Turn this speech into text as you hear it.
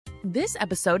This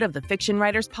episode of the Fiction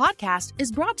Writers Podcast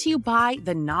is brought to you by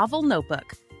the Novel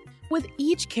Notebook. With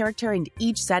each character and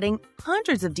each setting,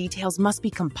 hundreds of details must be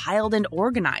compiled and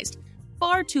organized.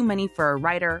 Far too many for a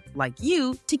writer, like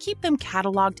you, to keep them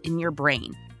cataloged in your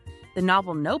brain. The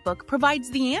Novel Notebook provides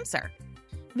the answer.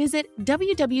 Visit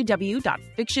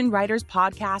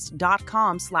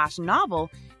www.fictionwriterspodcast.com/novel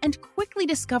and quickly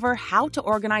discover how to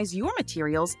organize your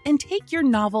materials and take your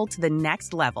novel to the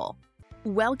next level.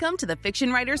 Welcome to the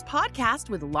Fiction Writers Podcast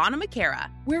with Lana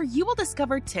McAra, where you will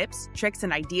discover tips, tricks,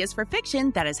 and ideas for fiction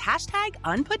that is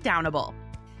 #unputdownable.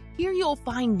 Here you'll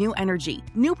find new energy,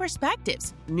 new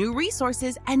perspectives, new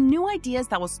resources, and new ideas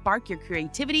that will spark your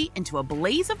creativity into a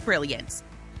blaze of brilliance.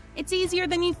 It's easier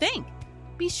than you think.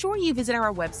 Be sure you visit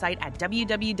our website at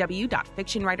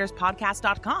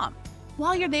www.fictionwriterspodcast.com.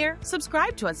 While you're there,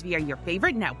 subscribe to us via your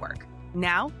favorite network.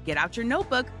 Now, get out your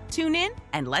notebook, tune in,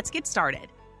 and let's get started.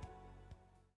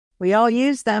 We all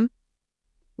use them.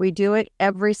 We do it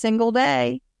every single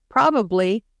day,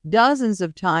 probably dozens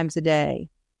of times a day.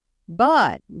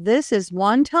 But this is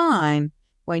one time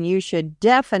when you should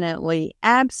definitely,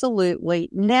 absolutely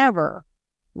never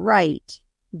write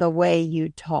the way you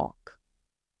talk.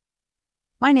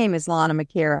 My name is Lana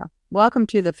McAra. Welcome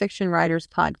to the Fiction Writers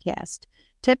Podcast.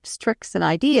 Tips, tricks, and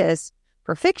ideas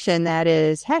for fiction that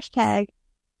is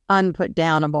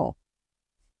 #unputdownable.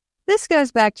 This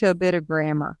goes back to a bit of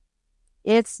grammar.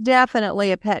 It's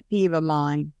definitely a pet peeve of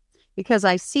mine because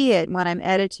I see it when I'm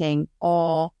editing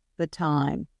all the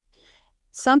time.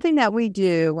 Something that we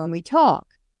do when we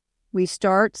talk, we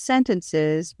start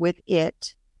sentences with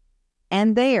it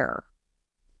and there.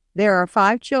 There are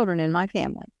 5 children in my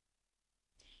family.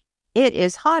 It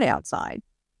is hot outside.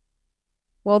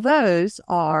 Well, those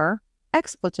are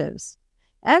expletives.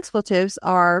 Expletives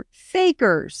are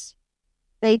fakers.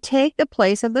 They take the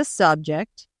place of the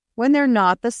subject when they're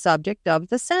not the subject of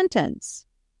the sentence.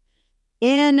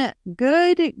 In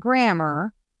good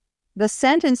grammar, the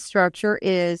sentence structure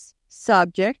is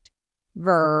subject,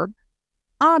 verb,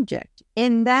 object.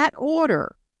 In that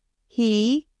order,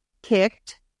 he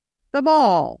kicked the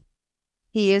ball.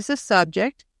 He is the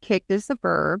subject, kicked is the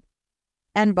verb,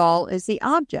 and ball is the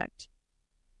object.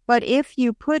 But if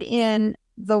you put in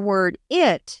the word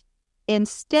it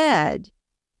instead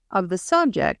of the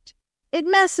subject, it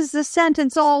messes the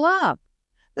sentence all up.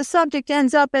 The subject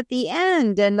ends up at the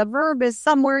end and the verb is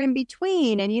somewhere in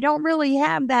between, and you don't really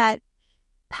have that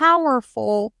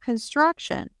powerful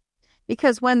construction.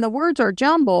 Because when the words are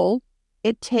jumbled,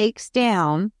 it takes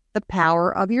down the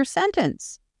power of your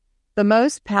sentence. The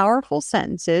most powerful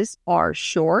sentences are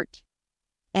short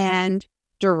and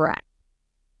direct.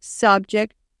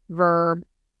 Subject, verb,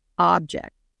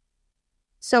 object.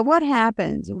 So what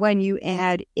happens when you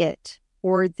add it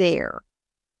or there?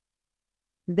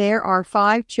 There are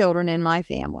 5 children in my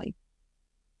family.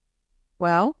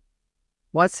 Well,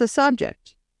 what's the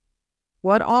subject?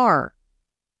 What are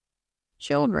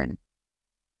children?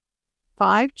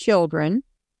 5 children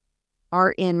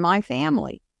are in my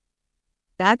family.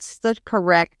 That's the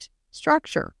correct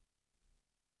structure.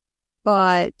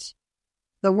 But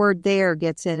the word there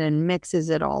gets in and mixes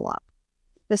it all up.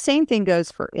 The same thing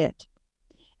goes for it.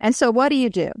 And so what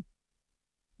do?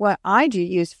 What I do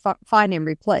use find and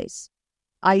replace.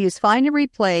 I use find and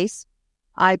replace.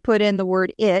 I put in the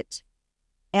word it,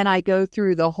 and I go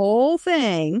through the whole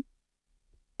thing.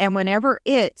 And whenever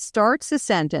it starts a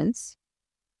sentence,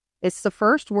 it's the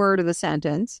first word of the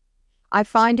sentence, I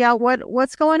find out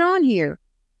what's going on here.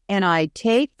 And I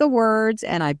take the words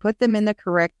and I put them in the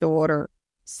correct order.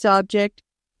 Subject,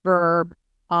 verb,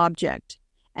 object.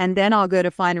 And then I'll go to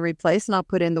find and replace and I'll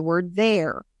put in the word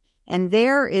there. And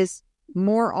there is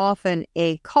more often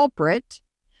a culprit,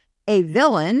 a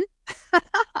villain,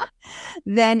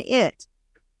 than it.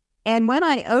 And when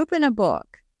I open a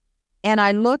book and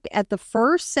I look at the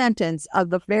first sentence of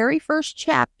the very first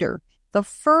chapter, the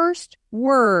first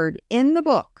word in the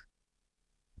book,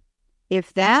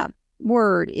 if that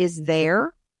word is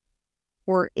there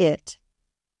or it,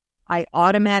 I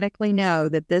automatically know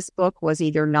that this book was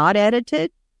either not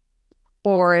edited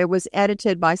or it was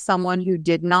edited by someone who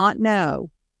did not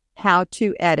know how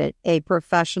to edit a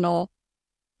professional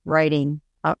writing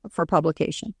for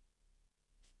publication.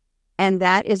 And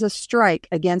that is a strike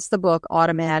against the book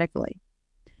automatically.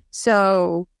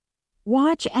 So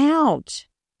watch out.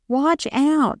 Watch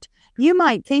out. You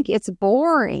might think it's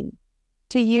boring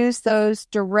to use those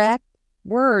direct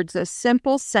words, a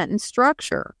simple sentence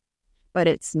structure, but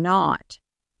it's not.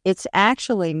 It's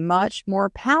actually much more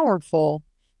powerful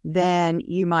than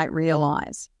you might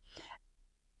realize.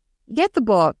 Get the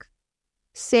book,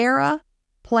 Sarah,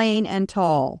 Plain and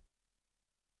Tall.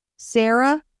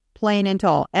 Sarah, Plain and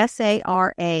Tall.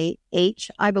 Sarah, I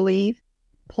believe.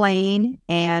 Plain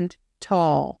and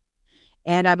Tall.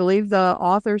 And I believe the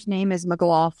author's name is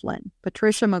McLaughlin,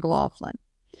 Patricia McLaughlin.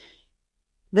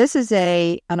 This is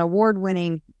an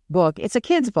award-winning book. It's a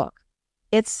kid's book.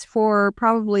 It's for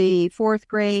probably 4th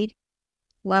grade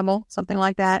level, something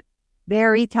like that.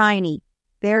 Very tiny,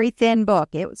 very thin book.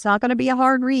 It's not going to be a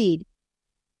hard read.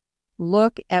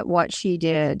 Look at what she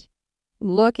did.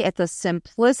 Look at the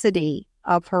simplicity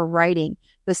of her writing,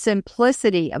 the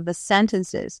simplicity of the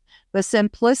sentences, the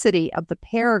simplicity of the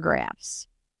paragraphs.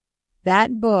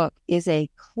 That book is a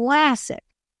classic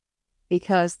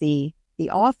because the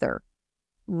author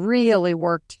really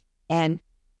worked and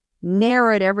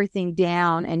narrowed everything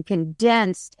down and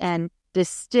condensed and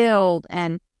distilled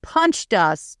and punched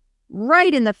us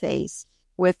right in the face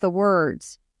with the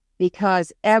words,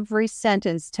 because every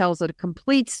sentence tells a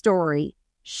complete story.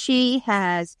 She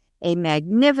has a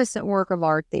magnificent work of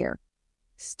art there.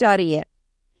 Study it.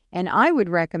 And I would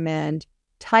recommend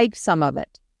type some of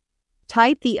it.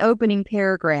 Type the opening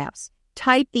paragraphs.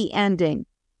 Type the ending.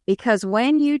 Because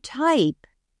when you type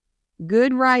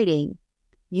good writing,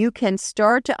 you can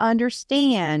start to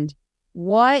understand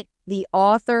what the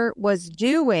author was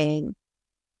doing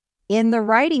in the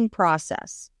writing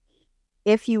process.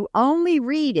 If you only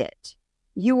read it,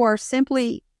 you are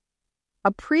simply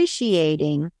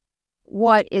appreciating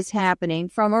what is happening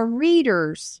from a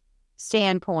reader's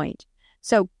standpoint.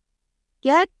 So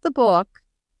get the book,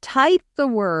 type the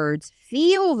words,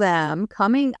 feel them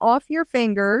coming off your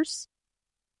fingers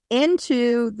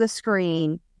into the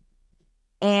screen,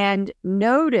 and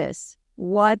notice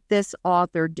what this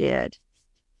author did.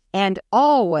 And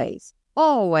always,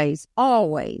 always,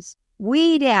 always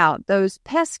weed out those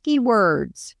pesky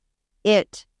words,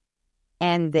 it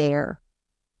and there.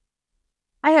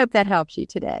 I hope that helps you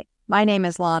today. My name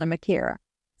is Lana McAra.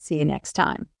 See you next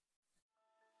time.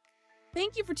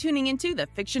 Thank you for tuning into the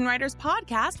Fiction Writers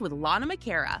Podcast with Lana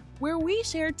McAra, where we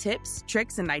share tips,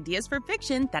 tricks, and ideas for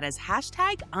fiction that is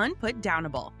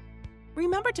 #unputdownable.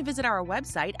 Remember to visit our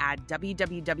website at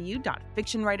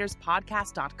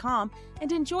www.fictionwriterspodcast.com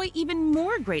and enjoy even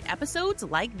more great episodes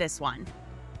like this one.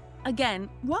 Again,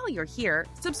 while you're here,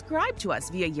 subscribe to us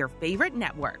via your favorite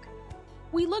network.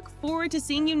 We look forward to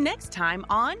seeing you next time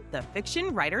on the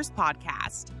Fiction Writers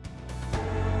Podcast.